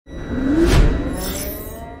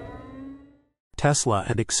Tesla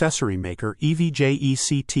and accessory maker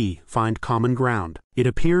EVject find common ground. It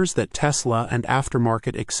appears that Tesla and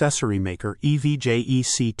aftermarket accessory maker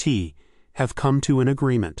EVject have come to an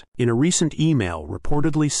agreement. In a recent email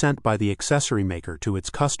reportedly sent by the accessory maker to its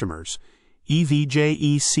customers,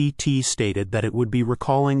 EVject stated that it would be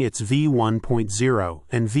recalling its V1.0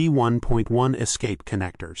 and V1.1 escape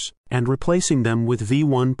connectors, and replacing them with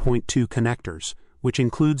V1.2 connectors, which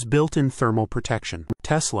includes built-in thermal protection.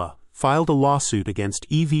 Tesla filed a lawsuit against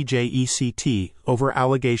EVject over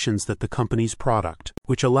allegations that the company's product,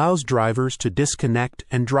 which allows drivers to disconnect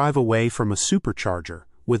and drive away from a supercharger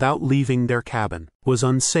without leaving their cabin, was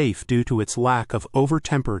unsafe due to its lack of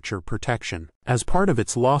over-temperature protection. As part of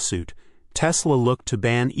its lawsuit, Tesla looked to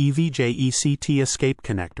ban EVject escape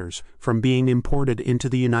connectors from being imported into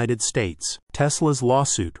the United States. Tesla's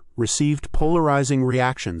lawsuit received polarizing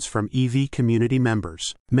reactions from EV community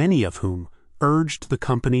members, many of whom urged the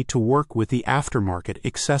company to work with the aftermarket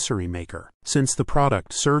accessory maker, since the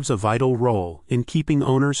product serves a vital role in keeping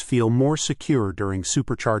owners feel more secure during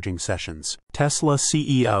supercharging sessions. Tesla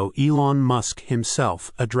CEO Elon Musk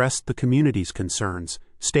himself addressed the community's concerns,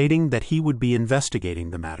 stating that he would be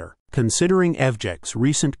investigating the matter. Considering EVject's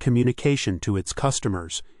recent communication to its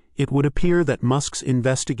customers, it would appear that Musk's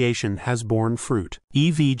investigation has borne fruit.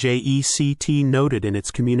 EVject noted in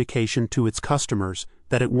its communication to its customers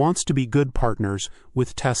that it wants to be good partners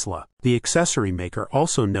with Tesla. The accessory maker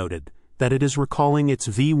also noted that it is recalling its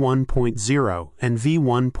V1.0 and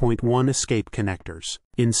V1.1 escape connectors.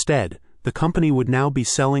 Instead, the company would now be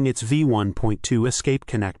selling its V1.2 escape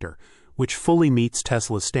connector, which fully meets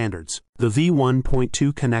Tesla's standards. The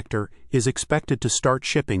V1.2 connector is expected to start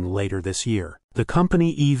shipping later this year. The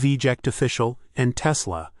company EVject official and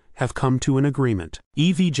Tesla have come to an agreement.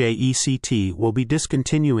 EVject will be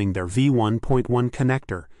discontinuing their V1.1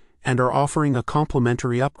 connector and are offering a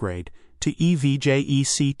complimentary upgrade to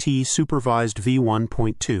EVject supervised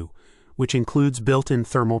V1.2, which includes built-in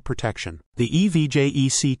thermal protection. The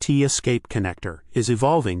EVject escape connector is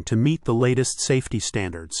evolving to meet the latest safety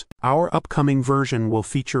standards. Our upcoming version will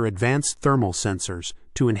feature advanced thermal sensors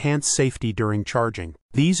to enhance safety during charging.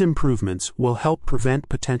 These improvements will help prevent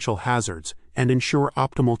potential hazards and ensure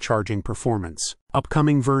optimal charging performance.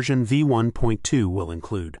 Upcoming version V1.2 will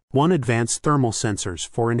include 1. Advanced thermal sensors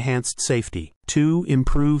for enhanced safety, 2.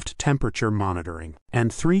 Improved temperature monitoring,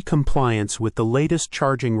 and 3. Compliance with the latest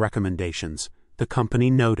charging recommendations, the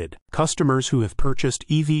company noted. Customers who have purchased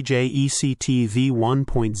EVject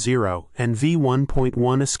V1.0 and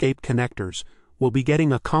V1.1 escape connectors will be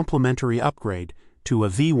getting a complimentary upgrade to a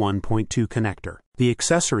V1.2 connector. The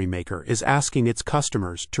accessory maker is asking its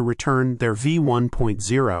customers to return their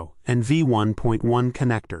V1.0 and V1.1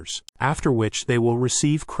 connectors, after which they will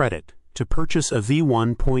receive credit to purchase a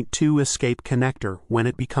V1.2 escape connector when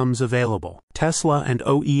it becomes available. Tesla and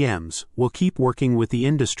OEMs will keep working with the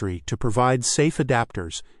industry to provide safe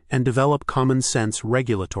adapters and develop common-sense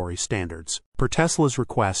regulatory standards. Per Tesla's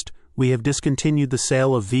request, we have discontinued the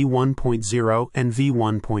sale of V1.0 and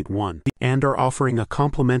V1.1 and are offering a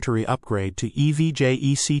complimentary upgrade to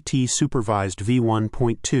EVject supervised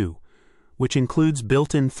V1.2, which includes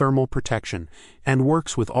built-in thermal protection and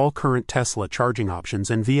works with all current Tesla charging options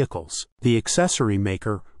and vehicles. The accessory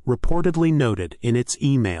maker reportedly noted in its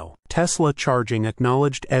email. Tesla Charging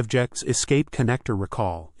acknowledged EVject's escape connector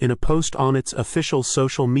recall in a post on its official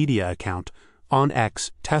social media account on X.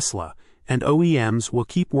 Tesla and OEMs will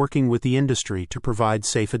keep working with the industry to provide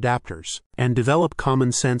safe adapters and develop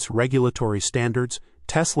common-sense regulatory standards,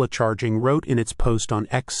 Tesla Charging wrote in its post on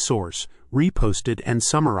X. Source, reposted and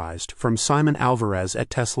summarized from Simon Alvarez at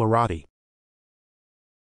teslarati.